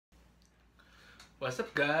What's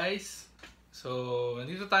up guys? So,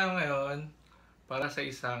 nandito tayo ngayon para sa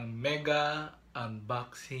isang mega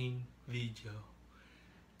unboxing video.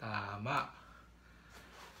 Tama.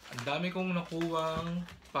 Ang dami kong nakuwang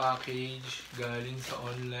package galing sa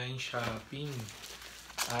online shopping.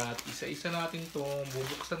 At isa-isa natin itong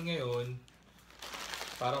bubuksan ngayon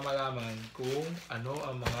para malaman kung ano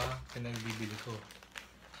ang mga pinagbibili ko.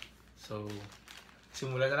 So,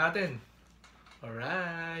 simulan na natin.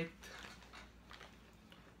 Alright.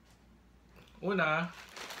 Una,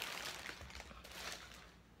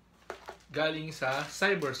 galing sa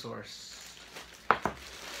CyberSource.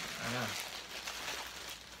 Ayan.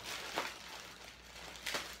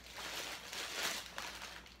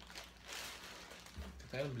 Ito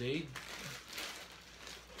tayo, blade.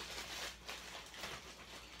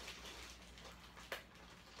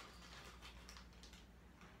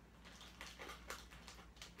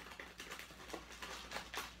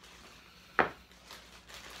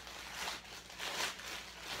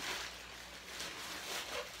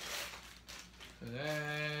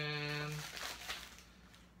 Then,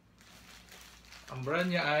 ang brand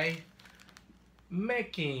niya ay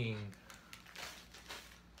Meking.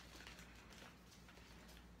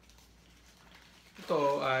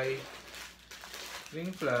 Ito ay ring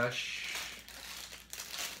flash.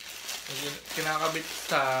 Kinakabit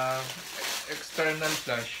sa external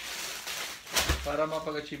flash para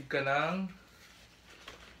mapag-achieve ka ng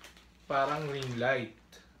parang ring light.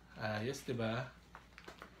 Ayos, diba?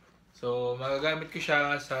 So, magagamit ko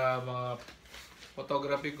siya sa mga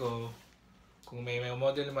photography ko. Kung may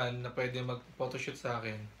model man na pwede mag-photoshoot sa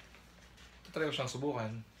akin, try ko siyang subukan.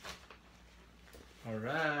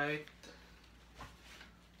 Alright.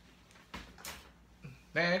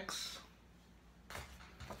 Next.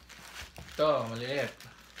 Ito, maliit.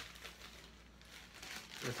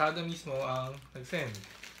 Lazada mismo ang nag-send.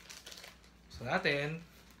 So, natin.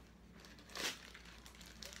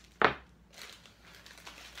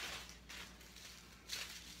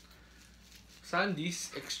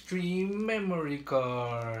 SanDisk Extreme Memory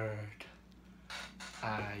Card.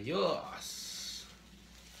 Ayos.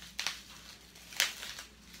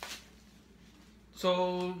 So,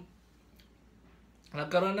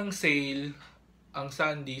 nagkaroon ng sale ang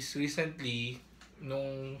SanDisk recently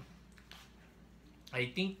nung I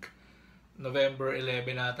think November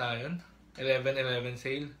 11 ata yun. 11/11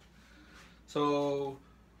 sale. So,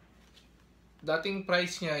 dating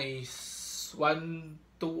price niya is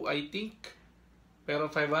 1,2 I think.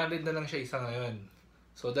 Pero 500 na lang siya isa ngayon.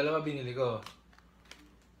 So, dalawa binili ko.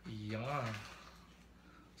 Yan.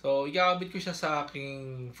 So, ikakabit ko siya sa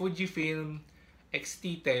aking Fujifilm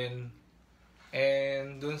X-T10.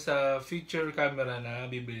 And dun sa future camera na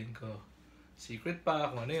bibilin ko. Secret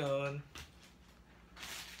pa kung ano yun.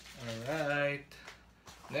 Alright.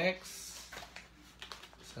 Next.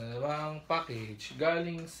 Sa namang package.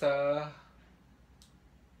 Galing sa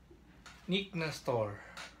Nick na store.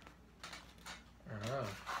 So,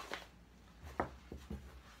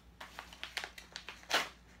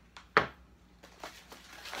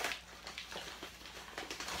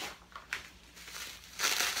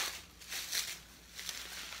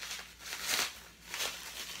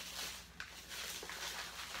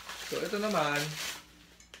 ito naman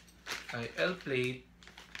ay L-plate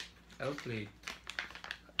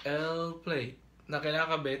na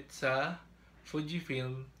kinakabit sa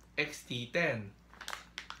Fujifilm X-T10.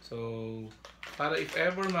 So, para if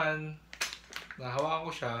ever man nahawakan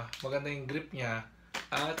ko siya, maganda yung grip niya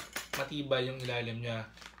at matibay yung ilalim niya.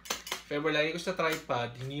 If ever lagi ko sa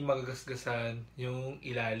tripod, hindi magagasgasan yung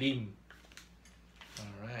ilalim.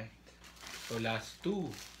 Alright. So, last two.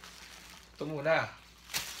 Ito muna.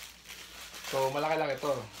 So, malaki-laki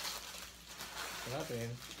ito. Ito natin.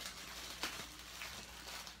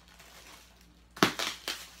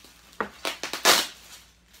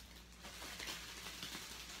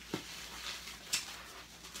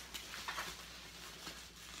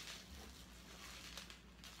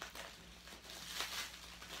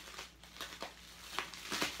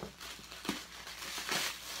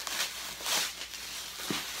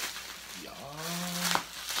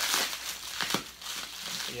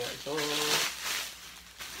 Kaya ito.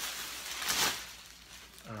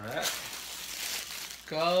 Alright.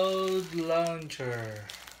 Code launcher.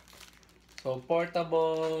 So,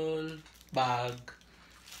 portable bag.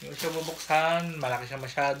 Yung siya bubuksan, malaki siya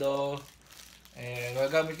masyado. And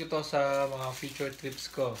gagamit ko ito sa mga future trips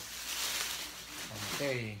ko.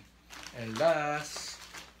 Okay. And last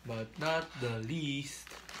but not the least,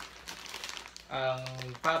 ang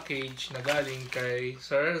package na galing kay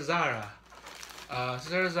Sir Zara.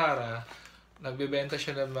 Si Sir Zara, nagbebenta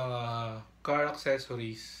siya ng mga car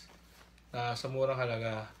accessories na sa murang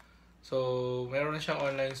halaga. So, meron na siyang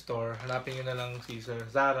online store. Hanapin nyo na lang si Sir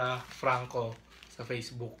Zara Franco sa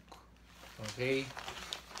Facebook. Okay?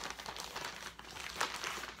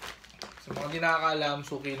 Sa mga di nakakaalam,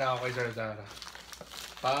 suki na ako kay Sir Zara.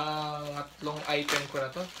 Pangatlong item ko na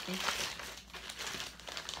to. Okay?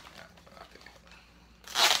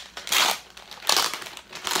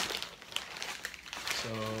 So,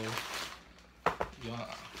 yung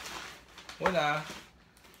una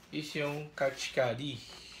is yung catch caddy.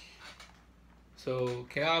 So,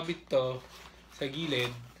 kinakabit to sa gilid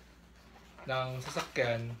ng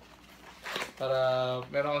sasakyan para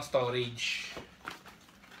meron kang storage.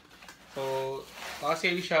 So,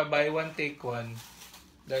 nakasale siya buy one take one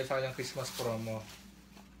dahil sa kanyang Christmas promo.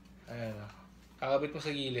 Ayan o. Kakabit mo sa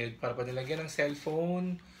gilid para pa nilagyan ng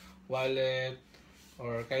cellphone, wallet,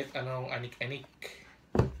 or kahit anong anik-anik.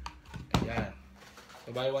 Ayan. So,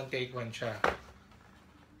 buy one take one siya.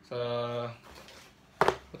 So,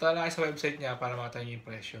 punta lang kayo sa website niya para makita niyo yung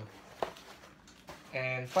presyo.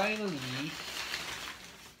 And finally,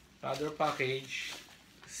 another package,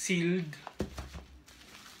 sealed.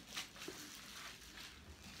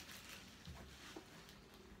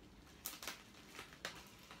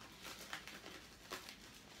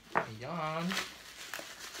 Ayan.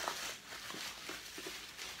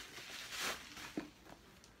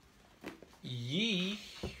 Yee.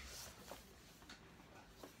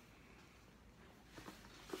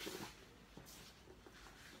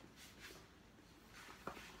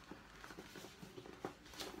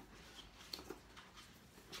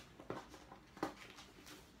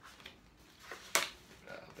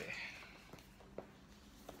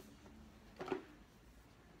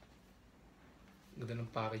 Ganda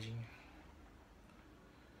ng packaging.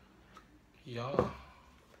 Yeah.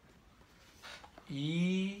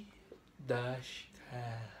 E-cam.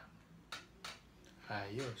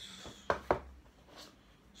 Ayos.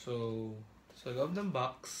 So, sa loob ng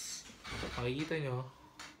box, makikita nyo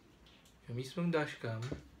yung mismong dashcam.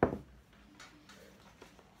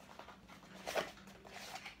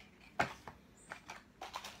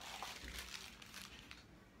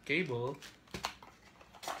 Cable.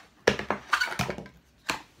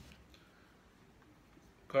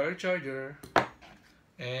 Car charger,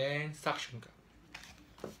 and suction cup.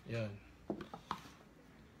 Yan.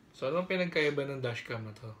 So, anong pinagkaiba ng dashcam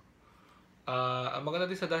na to? Ang maganda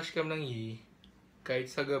din sa dashcam ng Yi, kahit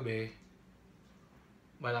sa gabi,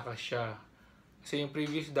 malakas siya. Kasi yung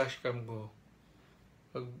previous dashcam ko,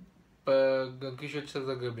 pag nag-shoot sa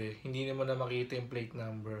gabi, hindi naman na makita yung plate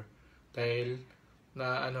number. Dahil,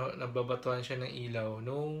 nababatuan siya ng ilaw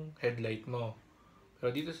nung headlight mo.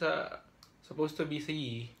 Pero dito supposed to be sa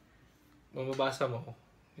Yi, mababasa mo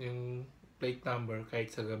yung plate number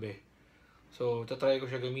kahit sa gabi. So, tatry ko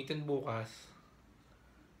siya gamitin bukas.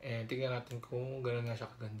 And tingnan natin kung gano'n nga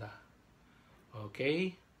siya kaganda.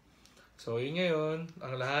 Okay? So, yun ngayon,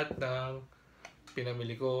 ang lahat ng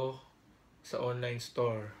pinamili ko sa online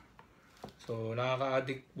store. So,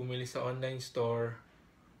 nakaka-addict bumili sa online store.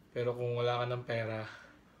 Pero kung wala ka ng pera,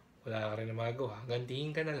 wala ka rin na magagawa.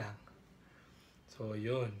 Gantihin ka na lang. So,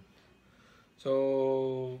 yun.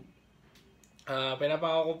 So,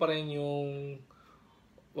 pinapako ko pa rin yung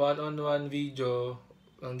one-on-one video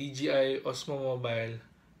ng DJI Osmo Mobile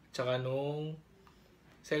tsaka nung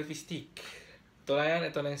selfie stick. Ito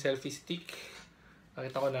na yung selfie stick.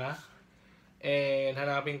 Nakita ko na. And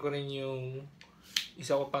hanapin ko rin yung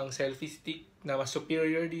isa ko pang selfie stick na mas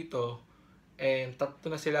superior dito. And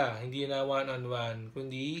tatlo na sila. Hindi na one-on-one,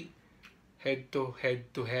 kundi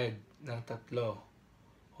head-to-head ng tatlo.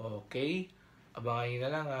 Okay? Abangan nyo na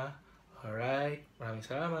lang ha. Alright. Maraming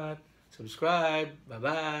salamat. Subscribe.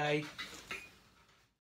 Bye-bye.